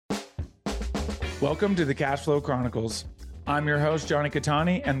Welcome to the Cash Flow Chronicles. I'm your host, Johnny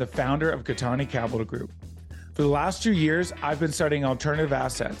Catani, and the founder of Catani Capital Group. For the last 2 years, I've been studying alternative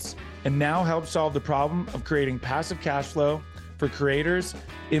assets and now help solve the problem of creating passive cash flow for creators,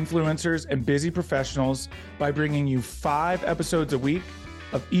 influencers, and busy professionals by bringing you 5 episodes a week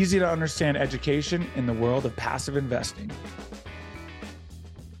of easy to understand education in the world of passive investing.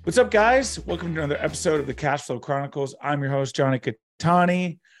 What's up, guys? Welcome to another episode of the Cash Flow Chronicles. I'm your host, Johnny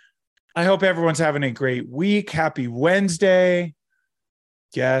Catani. I hope everyone's having a great week. Happy Wednesday.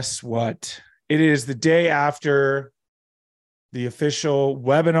 Guess what? It is the day after the official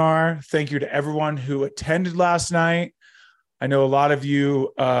webinar. Thank you to everyone who attended last night. I know a lot of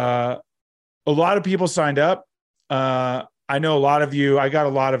you, a lot of people signed up. I know a lot of you, I got a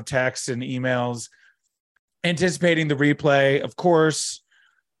lot of texts and emails anticipating the replay. Of course,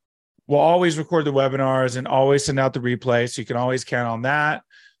 we'll always record the webinars and always send out the replay, so you can always count on that.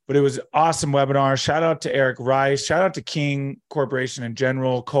 But it was an awesome webinar. Shout out to Eric Rice. Shout out to King Corporation in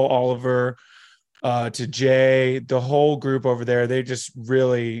general, Cole Oliver, to Jay, the whole group over there. They just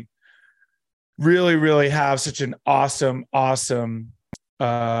really have such an awesome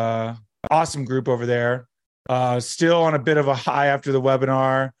group over there. Still on a bit of a high after the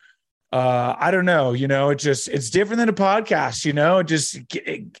webinar. I don't know, it's different than a podcast,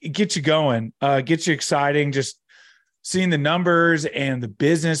 it gets you going, gets you exciting, just seeing the numbers and the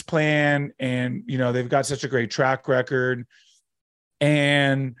business plan. And, they've got such a great track record.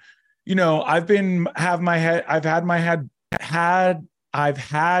 And, I've had my head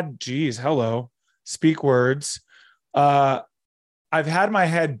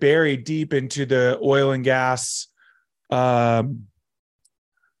buried deep into the oil and gas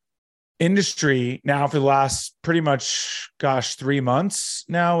industry now for the last pretty much, 3 months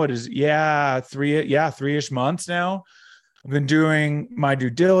now. It is, 3-ish months now. I've been doing my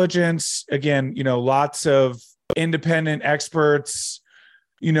due diligence. Again, lots of independent experts,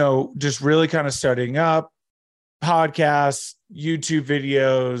 just really kind of studying up podcasts, YouTube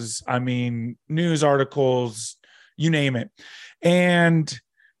videos, news articles, you name it. And,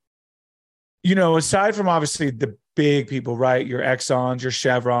 aside from obviously the big people, right? Your Exxons, your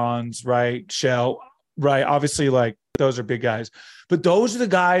Chevrons, right? Shell, right? Obviously, like, those are big guys. But those are the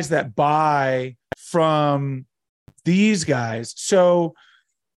guys that buy from these guys. So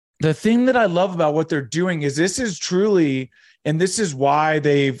the thing that I love about what they're doing is this is truly, and this is why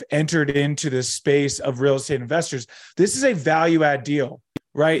they've entered into this space of real estate investors. This is a value add deal,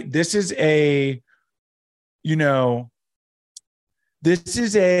 right? This is a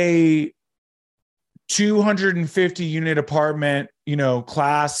 250 unit apartment,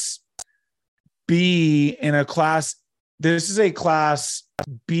 class B in a class. This is a class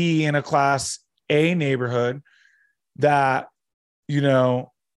B in a class A neighborhood that,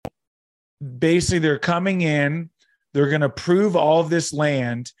 basically they're coming in, they're going to prove all of this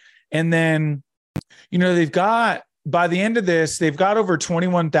land. And then, they've got, by the end of this, they've got over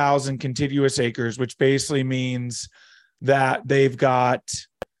 21,000 contiguous acres, which basically means that they've got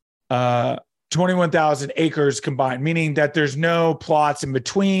 21,000 acres combined, meaning that there's no plots in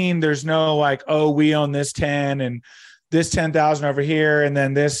between. There's no like, oh, we own this 10 and this 10,000 over here, and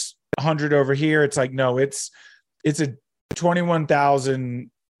then this 100 over here. It's like, no, it's a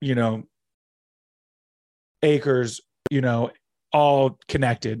 21,000, acres, all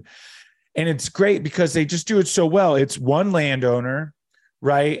connected. And it's great because they just do it so well. It's one landowner,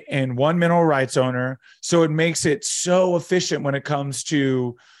 right? And one mineral rights owner. So it makes it so efficient when it comes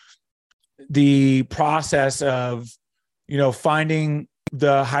to the process of, finding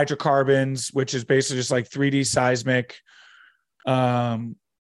the hydrocarbons, which is basically just like 3D seismic,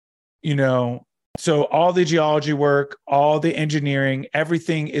 so all the geology work, all the engineering,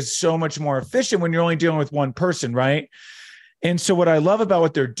 everything is so much more efficient when you're only dealing with one person, right? And so what I love about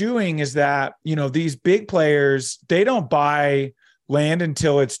what they're doing is that, these big players, they don't buy land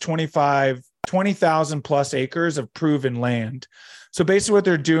until it's 20,000 plus acres of proven land. So basically what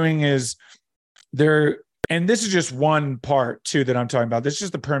they're doing is and this is just one part too that I'm talking about. This is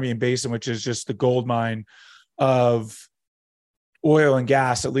just the Permian Basin, which is just the gold mine of oil and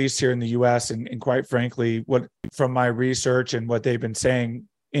gas, at least here in the US. And quite frankly, what from my research and what they've been saying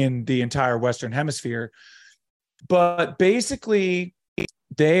in the entire Western Hemisphere. But basically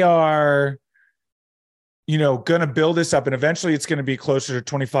they are, going to build this up, and eventually it's going to be closer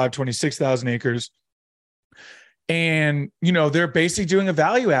to 26,000 acres. And, they're basically doing a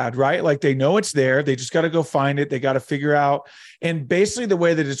value add, right? Like they know it's there. They just got to go find it. They got to figure out. And basically the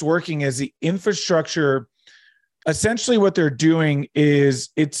way that it's working is the infrastructure. Essentially what they're doing is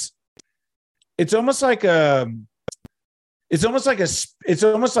it's almost like it's almost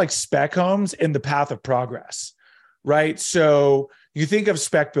like spec homes in the path of progress, right? So you think of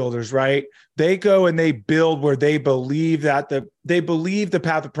spec builders, right? They go and they build where they believe that the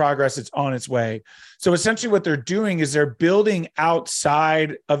path of progress is on its way. So essentially what they're doing is they're building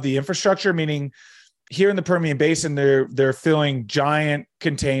outside of the infrastructure, meaning here in the Permian Basin, they're filling giant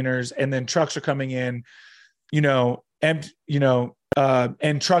containers, and then trucks are coming in, and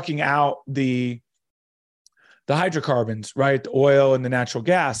trucking out the hydrocarbons, right? The oil and the natural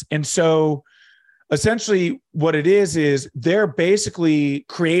gas. And so essentially what it is they're basically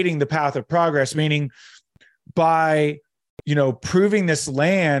creating the path of progress, meaning by, proving this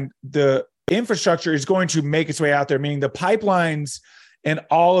land, the infrastructure is going to make its way out there, meaning the pipelines and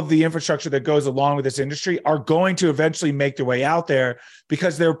all of the infrastructure that goes along with this industry are going to eventually make their way out there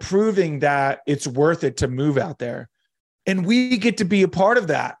because they're proving that it's worth it to move out there. And we get to be a part of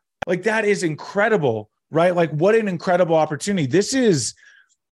that. Like, that is incredible, right? Like, what an incredible opportunity. This is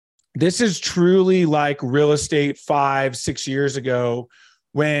truly like real estate 5-6 years ago,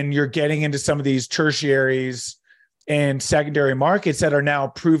 when you're getting into some of these tertiaries and secondary markets that are now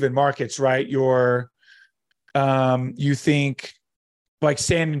proven markets, right? You think like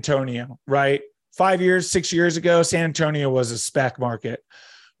San Antonio, right? 6 years ago, San Antonio was a spec market,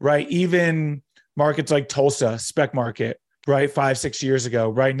 right? Even markets like Tulsa, spec market, right? 5-6 years ago.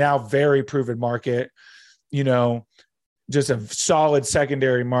 Right now, very proven market, just a solid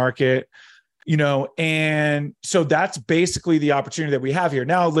secondary market, and so that's basically the opportunity that we have here.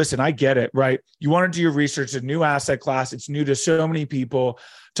 Now, listen, I get it, right? You want to do your research, a new asset class. It's new to so many people,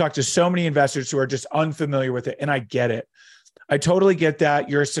 talk to so many investors who are just unfamiliar with it. And I get it. I totally get that.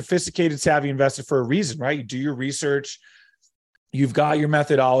 You're a sophisticated, savvy investor for a reason, right? You do your research, you've got your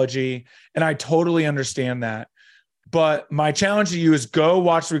methodology, and I totally understand that. But my challenge to you is go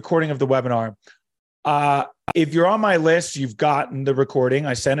watch the recording of the webinar. If you're on my list, you've gotten the recording.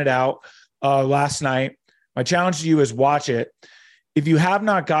 I sent it out last night. My challenge to you is watch it. If you have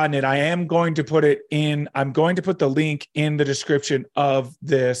not gotten it, I'm going to put the link in the description of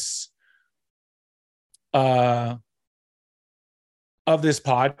this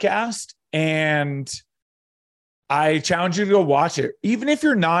podcast. And I challenge you to go watch it. Even if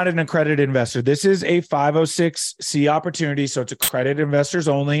you're not an accredited investor, this is a 506C opportunity. So it's accredited investors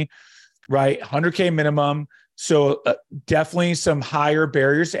only, right? 100K minimum. So definitely some higher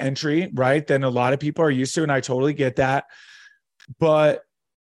barriers to entry, right? Than a lot of people are used to. And I totally get that. But,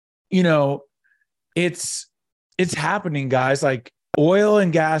 it's happening, guys. Like, oil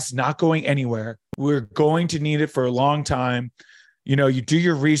and gas not going anywhere. We're going to need it for a long time. You do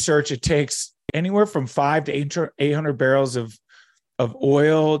your research. It takes anywhere from 500 to 800 barrels of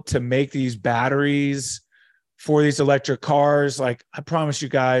oil to make these batteries for these electric cars. Like, I promise you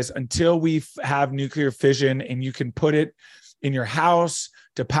guys, until we have nuclear fission and you can put it in your house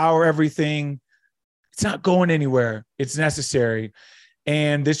to power everything, it's not going anywhere. It's necessary.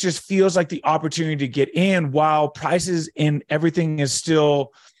 And this just feels like the opportunity to get in while prices in everything is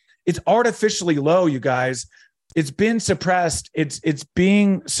still, it's artificially low, you guys. It's been suppressed. It's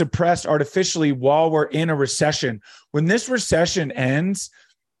being suppressed artificially while we're in a recession. When this recession ends,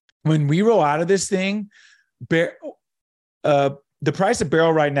 when we roll out of this thing, the price of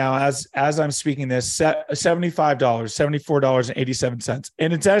barrel right now, as I'm speaking this, $75, $74.87.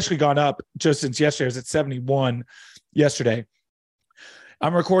 And it's actually gone up just since yesterday. It was at 71 yesterday.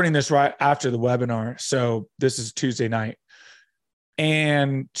 I'm recording this right after the webinar. So this is Tuesday night.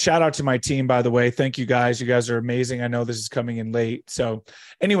 And shout out to my team, by the way. Thank you guys. You guys are amazing. I know this is coming in late. So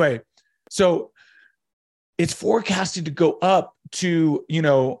anyway, so it's forecasted to go up to,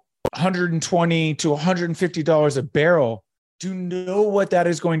 $120 to $150 a barrel. Do you know what that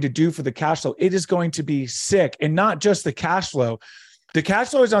is going to do for the cash flow? It is going to be sick. And not just the cash flow. The cash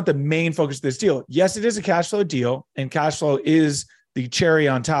flow is not the main focus of this deal. Yes, it is a cash flow deal, and cash flow is the cherry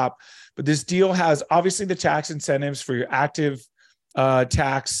on top. But this deal has obviously the tax incentives for your active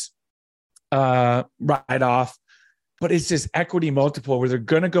tax write-off, but it's this equity multiple where they're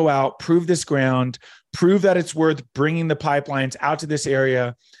going to go out, prove this ground, prove that it's worth bringing the pipelines out to this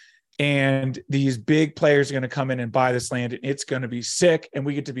area. And these big players are going to come in and buy this land, and it's going to be sick. And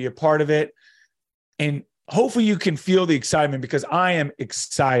we get to be a part of it. And hopefully you can feel the excitement, because I am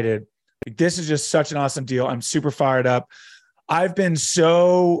excited. This is just such an awesome deal. I'm super fired up. I've been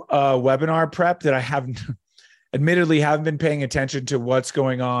so webinar prepped that I admittedly haven't been paying attention to what's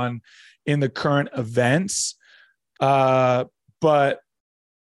going on in the current events. So what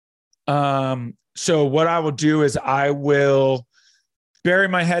I will do is I will bury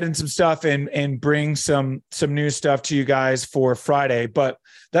my head in some stuff and bring some new stuff to you guys for Friday. But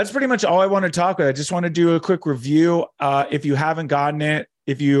that's pretty much all I want to talk about. I just want to do a quick review. If you haven't gotten it,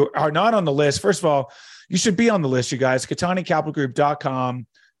 if you are not on the list, first of all, you should be on the list, you guys. CataniCapitalGroup.com,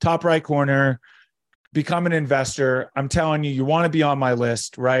 top right corner, become an investor. I'm telling you, you want to be on my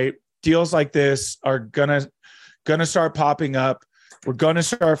list, right? Deals like this are gonna start popping up. We're gonna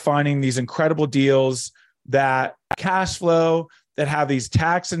start finding these incredible deals that cash flow, that have these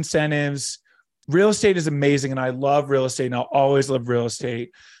tax incentives. Real estate is amazing, and I love real estate, and I'll always love real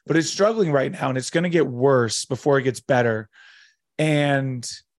estate, but it's struggling right now, and it's going to get worse before it gets better. And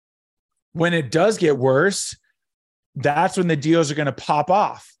when it does get worse, that's when the deals are going to pop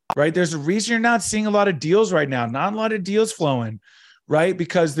off, right? There's a reason you're not seeing a lot of deals right now, not a lot of deals flowing, right?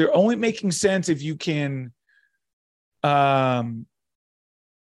 Because they're only making sense if you can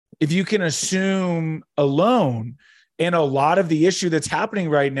assume a loan. And a lot of the issue that's happening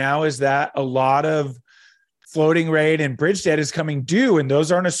right now is that a lot of floating rate and bridge debt is coming due, and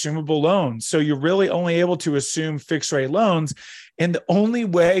those aren't assumable loans. So you're really only able to assume fixed rate loans. And the only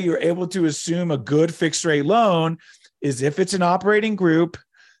way you're able to assume a good fixed rate loan is if it's an operating group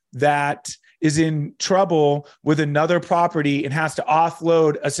that is in trouble with another property and has to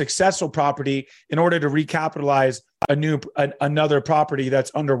offload a successful property in order to recapitalize another property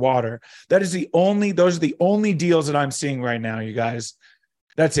that's underwater. Those are the only deals that I'm seeing right now, you guys.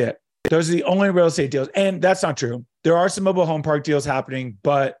 That's it. Those are the only real estate deals. And that's not true. There are some mobile home park deals happening,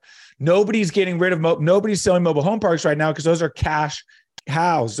 but nobody's getting rid of, nobody's selling mobile home parks right now because those are cash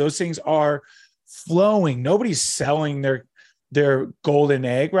cows. Those things are flowing. Nobody's selling their golden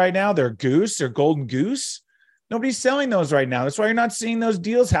egg right now, their golden goose. Nobody's selling those right now. That's why you're not seeing those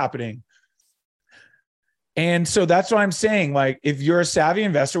deals happening. And so that's why I'm saying, like, if you're a savvy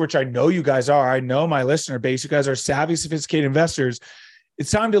investor, which I know you guys are, I know my listener base, you guys are savvy, sophisticated investors,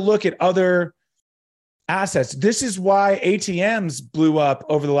 it's time to look at other assets. This is why ATMs blew up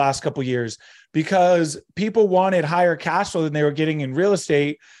over the last couple of years, because people wanted higher cash flow than they were getting in real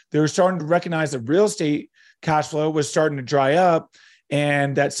estate. They were starting to recognize that real estate cash flow was starting to dry up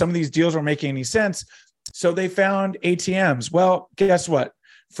and that some of these deals weren't making any sense. So they found ATMs. Well, guess what?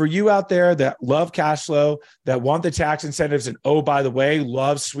 For you out there that love cash flow, that want the tax incentives, and oh, by the way,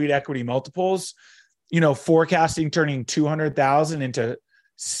 love sweet equity multiples, forecasting turning 200,000 into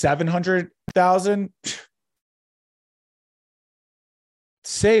 700,000,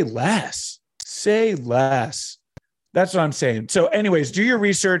 say less. That's what I'm saying. So anyways, do your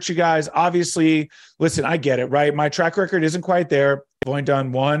research, you guys. Obviously, listen, I get it, right? My track record isn't quite there. I've only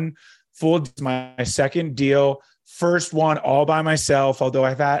done one full, my second deal, first one all by myself, although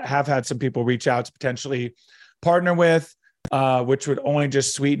have had some people reach out to potentially partner with, which would only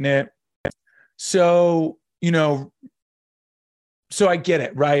just sweeten it. So, so I get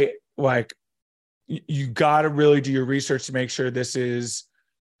it, right? Like, you got to really do your research to make sure this is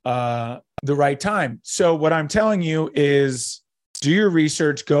the right time. So what I'm telling you is do your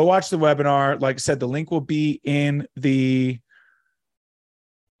research, go watch the webinar. Like I said, the link will be in the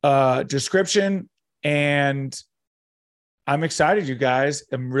description, and I'm excited, you guys.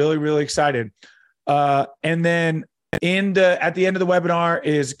 I'm really, really excited. And then at the end of the webinar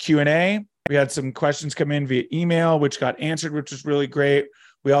is Q&A. We had some questions come in via email, which got answered, which was really great.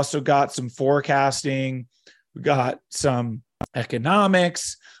 We also got some forecasting. We got some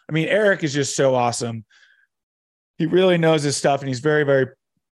economics. I mean, Eric is just so awesome. He really knows his stuff, and he's very, very,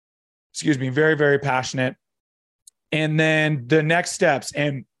 very, very passionate. And then the next steps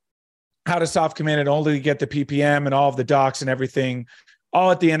and how to soft commit it, only to get the PPM and all of the docs and everything, all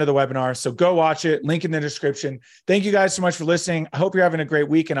at the end of the webinar. So go watch it. Link in the description. Thank you guys so much for listening. I hope you're having a great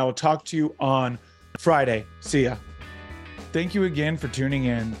week, and I will talk to you on Friday. See ya. Thank you again for tuning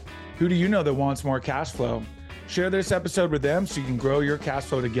in. Who do you know that wants more cash flow? Share this episode with them so you can grow your cash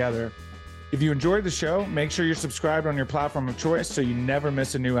flow together. If you enjoyed the show, make sure you're subscribed on your platform of choice so you never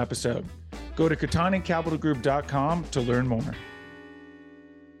miss a new episode. Go to CataniCapitalGroup.com to learn more.